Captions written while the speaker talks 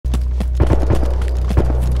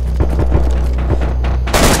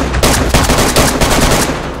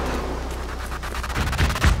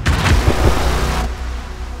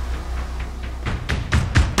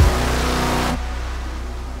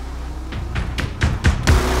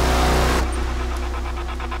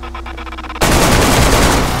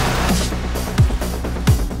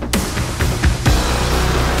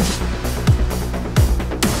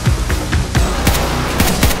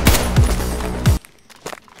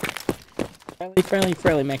Friendly,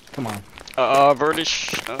 Mick. Come on. I've already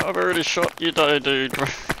shot you, though, dude.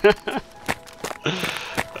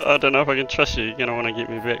 I don't know if I can trust you. You're gonna want to get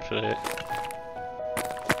me back for that.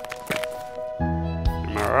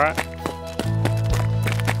 Am I right?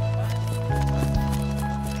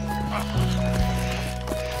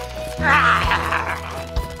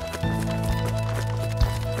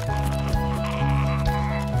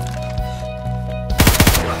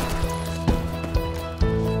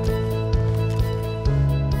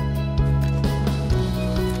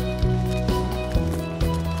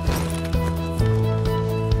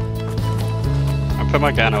 Put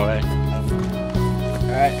my gun away.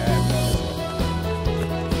 Alright.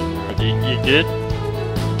 You good?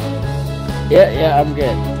 Yeah, I'm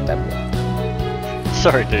good.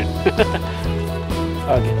 Sorry, dude.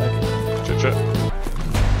 Okay. Chut.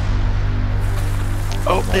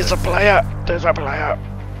 Oh, there's a player!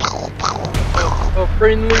 Oh,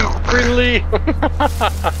 friendly!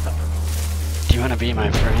 Do you wanna be my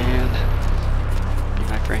friend? Be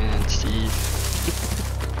my friend, Steve.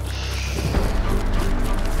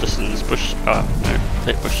 Just in this bush. Oh, no,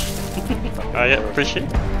 that bush. Oh yeah, bushy.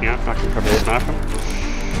 Yeah, I can probably snipe him.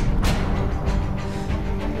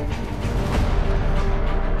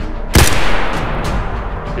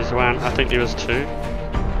 There's one. I think there was two.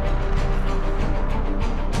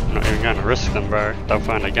 I'm not even going to risk them, bro. They'll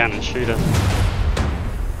find a gun and shoot us.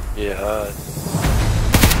 Yeah, hard.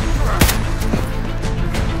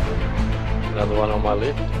 Another one on my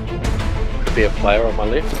left. Could be a player on my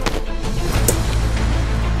left.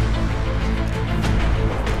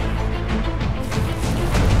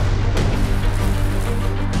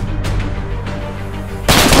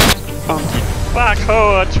 Fuck,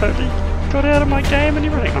 oh, I totally got out of my game and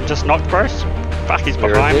everything. I'm just knocked, bro. Fuck, he's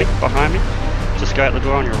behind me. Just go out the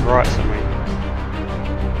door on your right somewhere.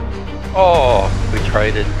 Oh, we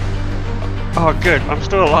traded. Oh, good, I'm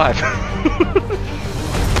still alive.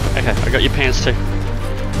 Okay, I got your pants too.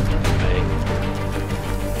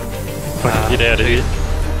 Fucking get out of here.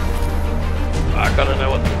 I gotta know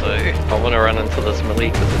what to do. I want to run into this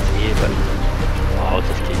melee because it's here, but I'll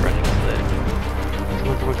just keep running to there.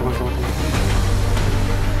 Come on.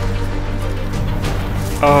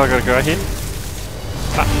 Oh, I gotta go right here.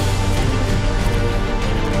 Ah.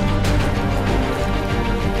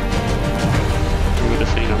 You would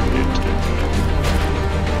have seen I'm here too.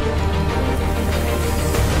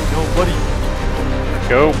 Yo, buddy.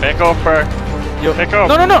 Go, back off, bro. Yo, back off.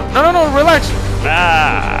 No, relax.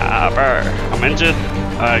 Nah, bro. I'm injured.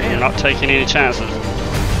 You're not taking any chances.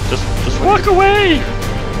 Just walk away.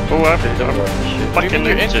 Oh, I'm fucking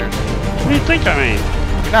injured. What do you think I mean?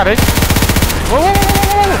 You're not injured. Whoa.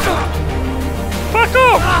 Fuck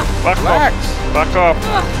off! Relax. Fuck off!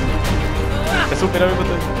 Eso que era mi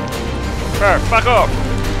botón. Bro, fuck off!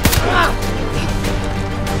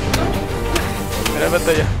 Mira,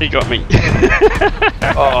 vete ya. He got me.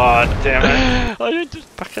 Oh, damn it. Oh, you just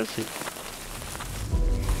fucking see.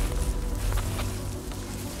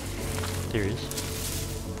 There he is.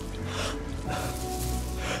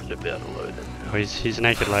 Should be able to load it. Oh, he's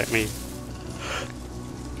naked like me.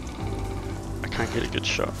 I can't get a good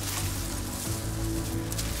shot.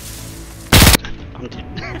 I'm dead.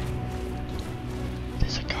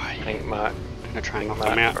 There's a guy. Thank Mark. I'm gonna try and knock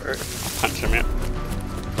Mark him out. bro. I'll punch him out.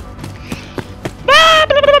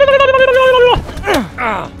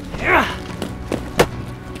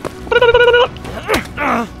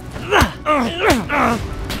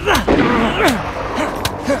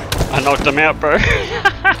 I knocked him out, bro.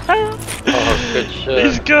 Oh, good shit.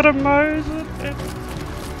 He's got a Moses.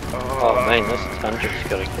 Oh man, this tundra's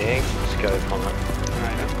got a gang scope on it.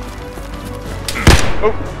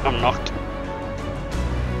 Oh, I'm knocked.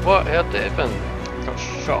 What? How'd that happen? Got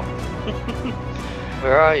shot.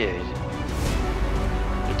 Where are you?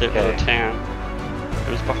 In that little town. It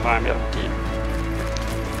was behind me. I'm dead.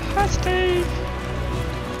 Hi, Steve.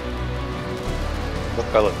 Look,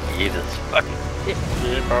 I look weird as fuck.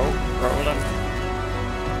 Yeah, bro. Rolling.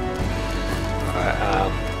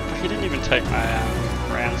 Alright, He didn't even take my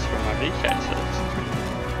rounds for my VK, so it's...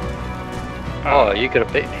 oh, you got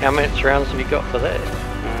a bit. How much rounds have you got for that?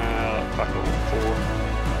 Fucking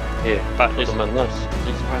 4. Yeah, But put there's them in this.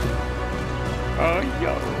 one. Oh,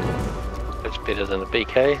 yo. It's better than a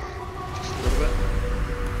BK. Just a little bit.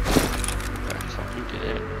 Okay, so I can get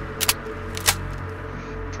it.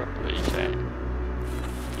 Drop the VK.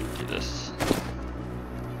 Empty this.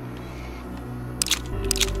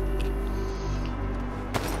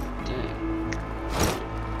 Damn.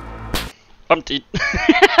 I'm dead.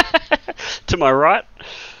 To my right.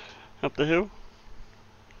 Up the hill.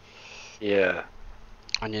 Yeah.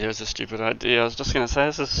 I knew there was a stupid idea. I was just gonna say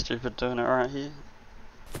this is stupid doing it right here.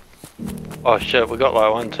 Oh shit, we got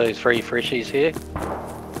like 1, 2, 3 freshies here.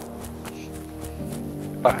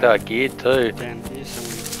 Fucked our gear too. Down here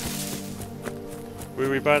somewhere.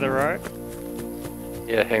 Were we by the right?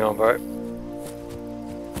 Yeah, hang on, bro.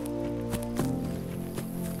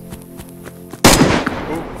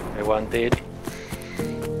 Okay, one dead.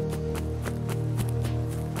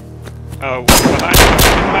 Oh,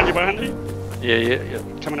 behind you. Yeah.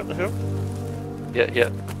 Coming up the hill.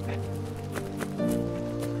 Yeah.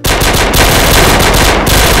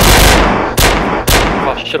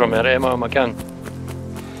 Oh shit, I'm out of ammo on my gun.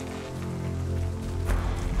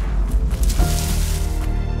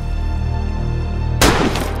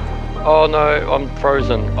 Oh no, I'm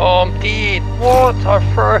frozen. Oh, I'm dead. What? I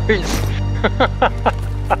froze.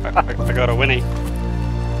 I got a Winnie.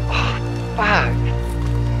 Fuck.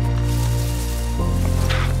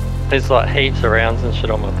 There's like heaps of rounds and shit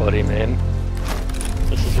on my body, man.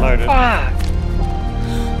 This is loaded. Fuck.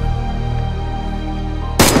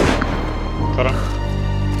 Got him.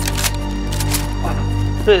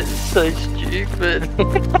 That's so stupid. Is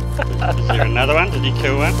there another one? Did you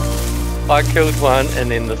kill one? I killed one and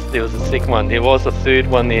then there was a second one. There was a third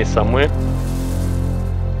one there somewhere.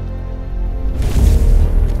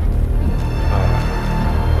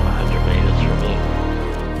 100 meters from me.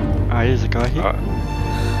 Oh, here's a guy here. Alright.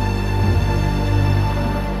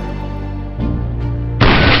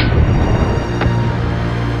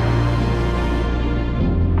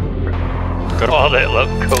 Oh, that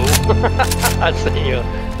looked cool. I see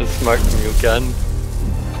the smoke from your gun.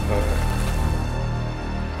 Alright.